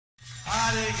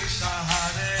Hare Krishna,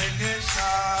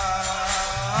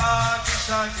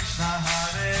 Krishna Krishna,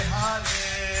 Hare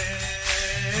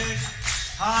Hare,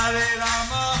 Hare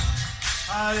Rama,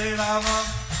 Rama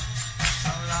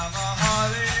Rama,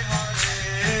 Hare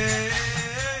Hare.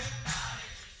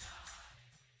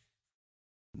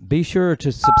 Be sure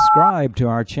to subscribe to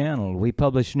our channel. We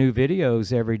publish new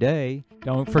videos every day.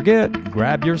 Don't forget,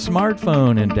 grab your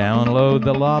smartphone and download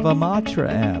the Lava Matra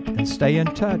app and stay in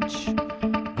touch.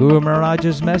 Guru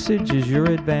Maharaj's message is your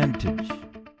advantage.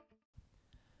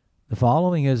 The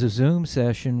following is a Zoom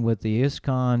session with the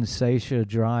ISKCON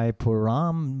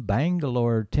Sesadripuram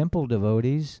Bangalore temple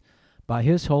devotees by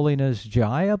His Holiness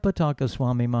Jayapataka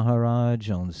Swami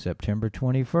Maharaj on September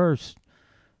 21st,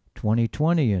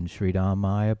 2020 in Sridham,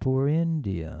 Mayapur,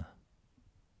 India.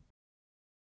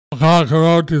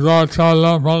 Kakaroti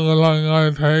Zachala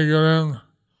Pangalangai Tegarim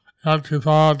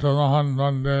Yatithata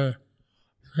Mahandande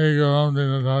Tegaram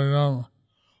Dinatarinam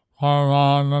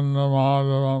Paramananda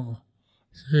Madhavam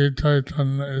Sri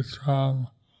Chaitanya Isram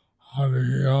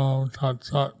Hari Om Tat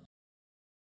Sat.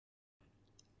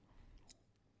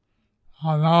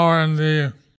 Now we're in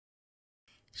the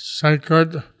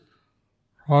sacred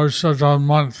Purushottam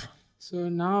month. So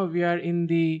now we are in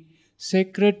the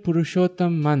sacred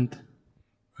Purushottam month.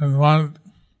 And one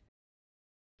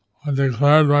was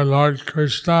declared by Lord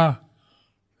Krishna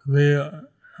to be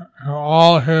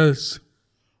all his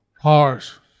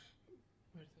powers.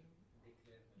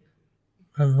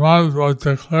 And one was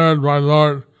declared by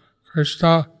Lord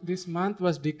Krishna. This month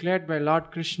was declared by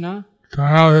Lord Krishna To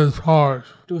have his powers.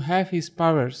 To have his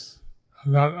powers.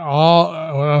 And that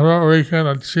whatever we can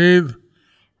achieve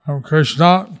from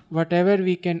Krishna, whatever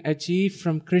we can achieve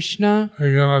from Krishna,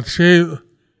 we can achieve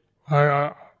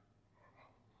by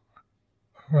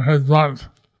his month.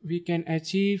 We can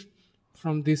achieve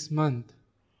from this month.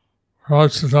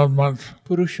 Purushottam month.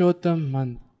 Purushottam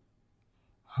month.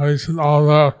 We should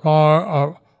offer a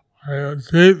flower of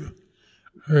deep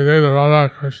to Radha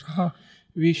Krishna.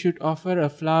 We should offer a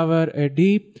flower, a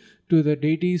deep, to the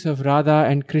deities of Radha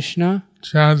and Krishna.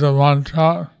 Chant the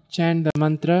mantra. Chant the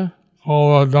mantra.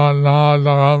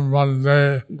 Govardhanadaram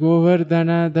Vande.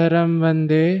 Govardhanadaram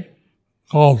Vande.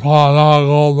 Gopala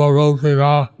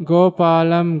Goparupina.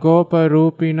 Gopalam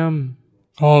Goparupinam.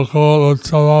 Gokul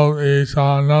Utsavam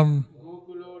Ishanam.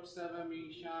 Gokulotsavam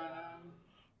Ishanam.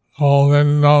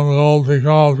 Govindam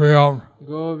Gopika Priyam.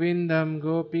 Govindam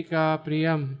Gopika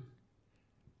Priyam.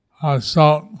 So,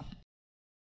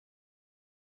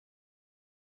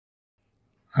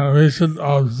 and we should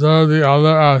observe the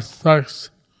other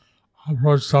aspects of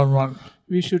Purushottam month.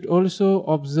 We should also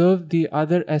observe the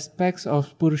other aspects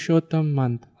of Purushottam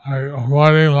month. By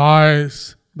avoiding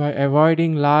lies. By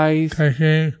avoiding lies.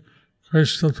 Taking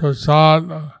Krishna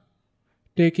Prasad.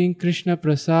 Taking Krishna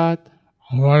Prasad.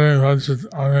 Taking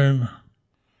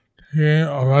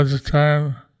a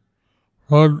vegetarian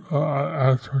food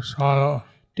as prasada.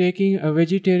 Taking a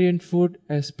vegetarian food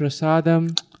as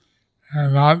prasadam.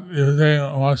 And not using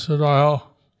mustard oil.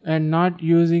 And not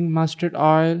using mustard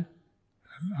oil.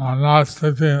 Not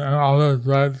sleeping on others'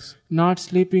 beds. Not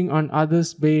sleeping on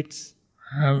others' beds.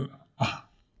 And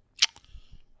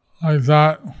like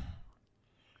that,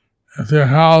 if you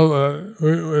have,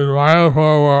 in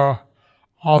Mayapur we're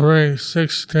offering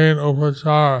 16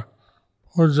 upachara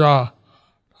puja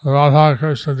to Radha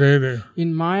Krishna deity.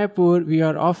 In Mayapur, we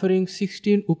are offering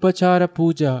 16 upachara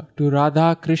puja to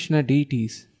Radha Krishna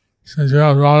deities. Since you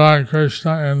have Radha and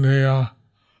Krishna in the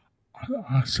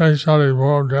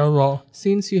Sesadripuram temple,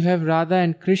 since you have Radha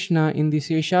and Krishna in the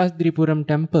Sesadripuram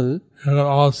temple, you can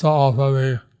also offer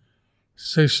the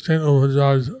 16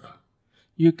 upacharas.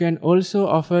 You can also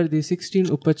offer the 16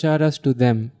 upacharas to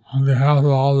them. On behalf of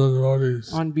all the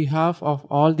devotees. On behalf of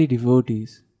all the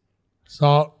devotees.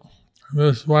 So, in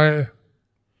this way,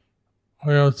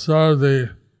 we observe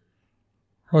the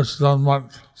Purushottam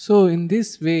month. So, in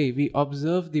this way, we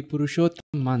observe the Purushottam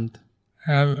month.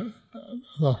 And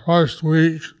the first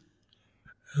week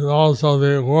is also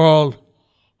the World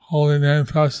Holy Name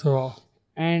Festival.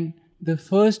 And the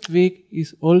first week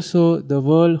is also the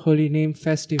World Holy Name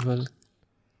Festival.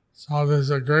 So there's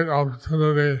a great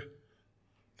opportunity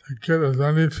to get as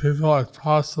many people as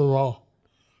possible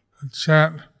to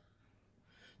chant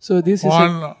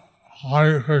one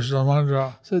Hare Krishna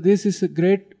mantra. So this is a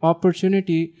great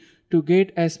opportunity to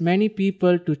get as many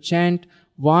people to chant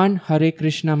one Hare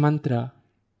Krishna mantra.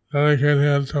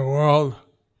 Dedicated to world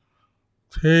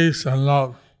peace and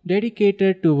love.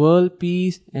 Dedicated to world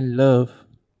peace and love.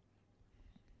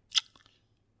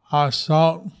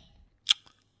 So,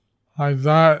 like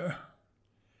that,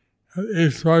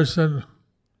 each person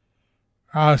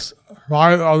asks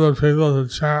 5 other people to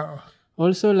chant.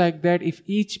 Also, like that, if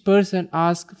each person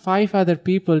asks 5 other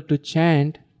people to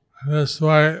chant, in this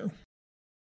way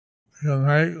you can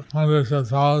make hundreds of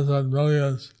thousands,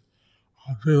 millions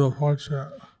of people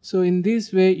fortunate. so in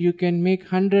this way you can make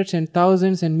hundreds and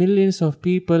thousands and millions of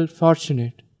people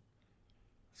fortunate.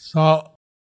 So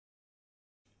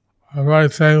I'm very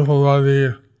thankful for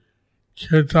the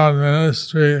Kirtan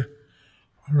ministry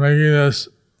for making this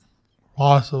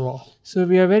possible. So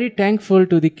we are very thankful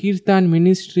to the Kirtan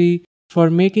ministry for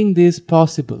making this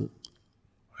possible.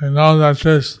 We know that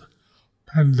this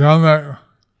pandemic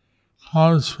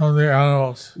comes from the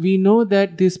animals, We know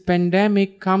that this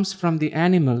pandemic comes from the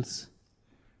animals,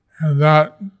 and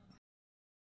that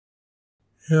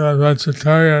even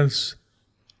vegetarians,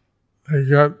 they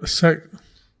get sick.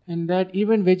 and that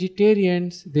even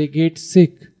vegetarians, they get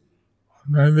sick.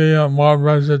 Maybe more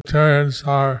vegetarians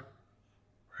are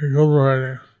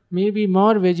recuperating. Maybe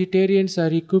more vegetarians are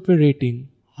recuperating.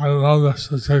 I don't know the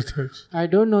statistics, I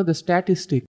don't know the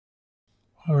statistic,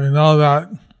 but we know that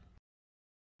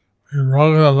we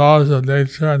broke the laws of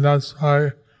nature, and that's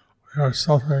why we are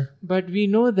suffering. but we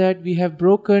know that we have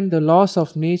broken the laws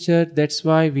of nature, that's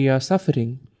why we are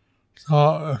suffering.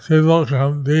 So if people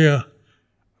can be a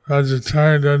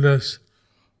vegetarian in this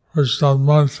first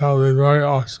month, that will be very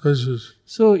auspicious.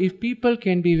 So if people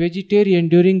can be vegetarian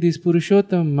during this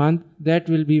Purushottam month, that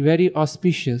will be very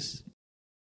auspicious.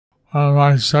 One of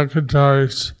my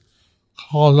secretaries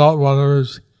called up one of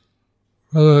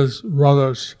his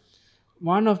brothers.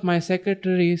 One of my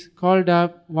secretaries called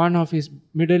up one of his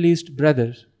Middle East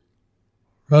brothers,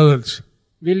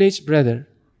 village brother,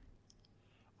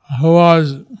 who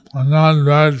was a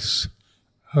non-veg,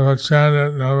 never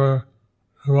chanted, never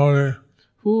devotee.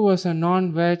 who was a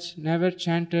non-veg, never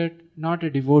chanted, not a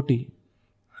devotee.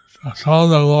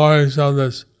 Told the glories of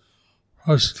this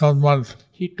first month.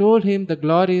 He told him the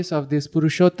glories of this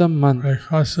Purushottam month.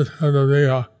 Requested him to be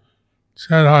a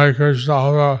chant Hare Krishna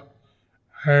over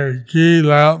a ghee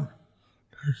lamp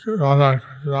to Radha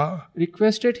Krishna.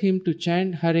 Requested him to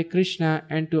chant Hare Krishna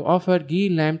and to offer ghee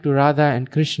lamp to Radha and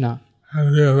Krishna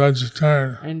And be a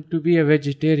vegetarian. and to be a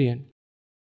vegetarian.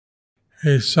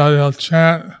 He said he'll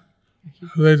chant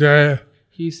every day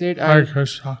He said, Hare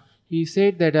Krishna. he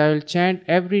said that I will chant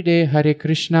every day Hare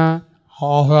Krishna.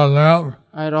 Offer a lamp.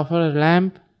 I'll offer a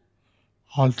lamp.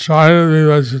 I'll try to be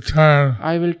vegetarian,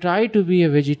 I will try to be a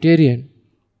vegetarian,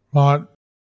 but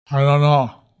I don't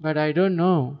know. but I don't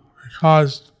know.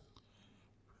 Because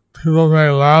people may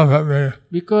laugh at me.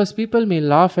 Because people may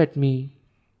laugh at me.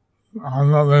 They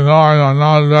know I'm a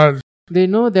non-veg. They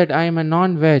know that I am a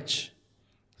non-veg.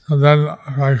 So then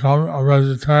if I become a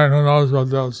vegetarian, who knows what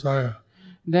they'll say.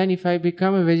 Then if I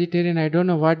become a vegetarian, I don't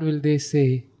know what will they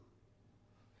say.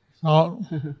 So,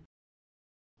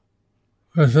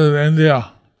 this is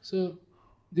India. So,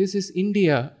 this is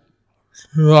India.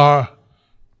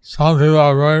 Some people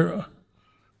are very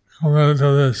committed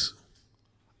to this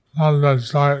non-veg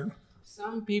diet.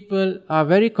 Some people are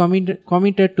very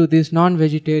committed to this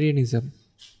non-vegetarianism.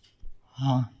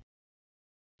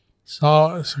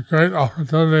 So it's a great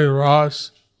opportunity for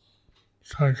us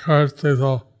to encourage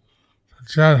people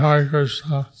to chant Hare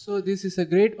Krishna. So this is a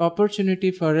great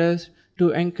opportunity for us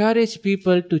to encourage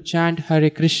people to chant Hare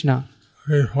Krishna.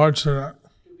 Be fortunate.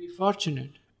 To be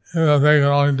fortunate. Even if they can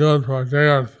only do it for a day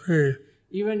or 3,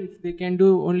 Even if they can do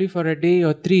only for a day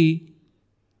or 3,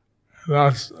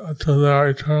 that's to their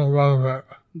eternal benefit.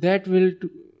 that will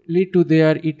lead to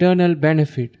their eternal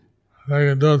benefit. They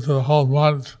can do it for the whole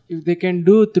month. If they can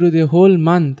do through the whole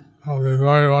month, That will be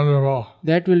very wonderful.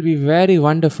 that will be very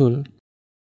wonderful.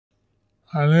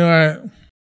 Anyway,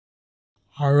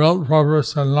 our real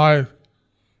purpose in life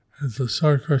is to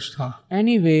serve Krishna.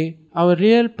 Anyway, our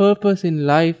real purpose in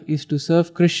life is to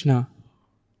serve Krishna.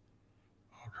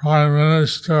 Our Prime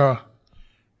Minister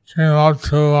came up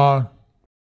to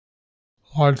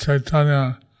Lord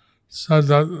Chaitanya, said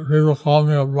that people call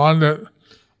me a bandit,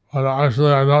 but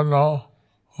actually I don't know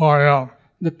who I am.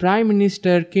 The Prime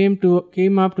Minister came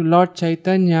up to Lord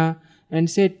Chaitanya and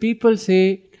said, people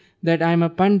say that I am a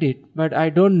Pandit, but I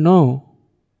don't know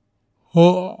Who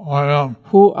I am.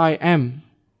 who I am.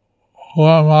 Who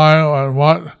am I and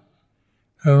what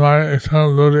is my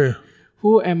eternal duty?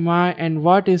 Who am I and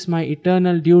what is my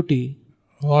eternal duty?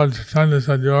 Lord Chaitanya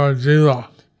said, you are a jiva.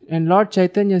 And Lord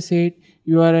Chaitanya said,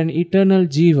 you are an eternal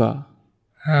jiva.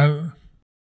 And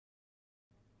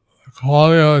the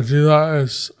quality of a jiva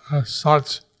is as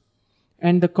such.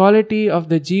 And the quality of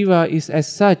the jiva is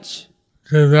as such.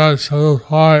 Jiva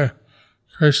Sarupaya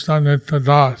Krishna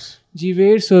Nityadas.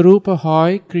 Jiver Swarupa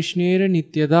Hoy Krishnera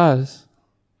Nityadas.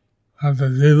 And the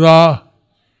jiva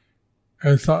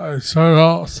is the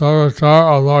eternal servitor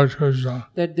of Lord Krishna.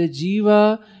 that the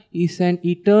jiva is an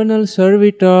eternal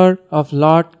servitor of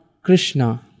Lord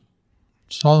Krishna.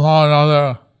 Somehow or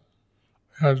another,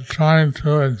 we are trying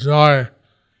to enjoy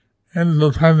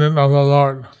independent of the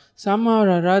Lord. Somehow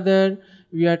or other,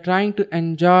 we are trying to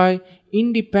enjoy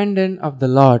independent of the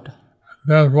Lord.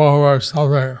 Therefore, we are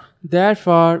suffering.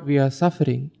 Therefore, we are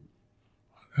suffering.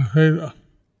 If we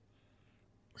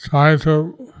try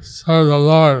to serve the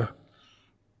Lord, that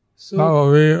So,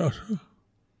 will be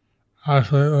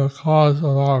actually the cause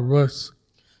of our bliss.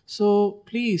 so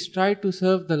please try to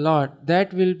serve the Lord.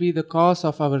 That will be the cause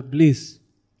of our bliss.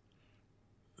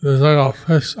 It's like a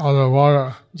fish out of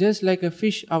water. Just like a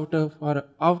fish out of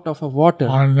a water.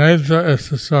 Our nature is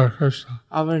to serve Krishna.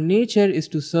 Our nature is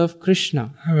to serve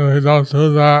Krishna. And if we don't do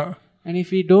that, And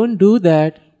if we don't do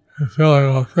that, we feel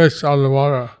like a fish out of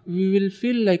water. we will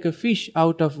feel like a fish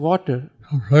out of water.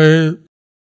 So please,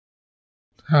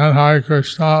 chant Hare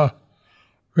Krishna,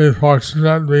 be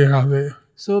fortunate, be happy.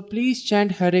 So please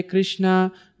chant Hare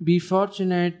Krishna, be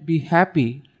fortunate, be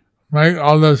happy. Make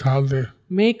others happy.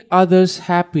 Make others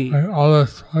happy Make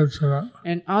others fortunate.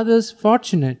 and others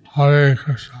fortunate. Hare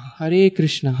Krishna. Hare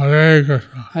Krishna. Hare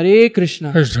Krishna. Hare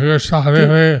Krishna. Krishna Krishna Hare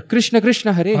Hare. Krishna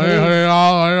Krishna Hare Hare Hare. Hare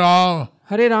Ram Hare Ram.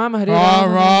 Hare Ram Hare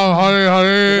Ram Ram. Ram Hare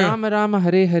Hare. Ram Ram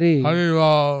Hare Hare. Hare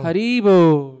Ram. Hari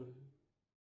Bol.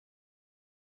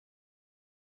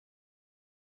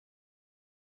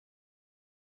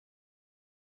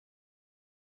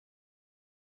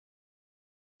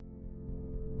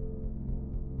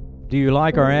 Do you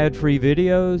like our ad-free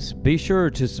videos? Be sure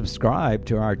to subscribe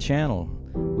to our channel.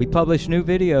 We publish new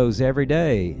videos every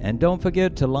day, and don't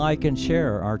forget to like and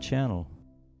share our channel.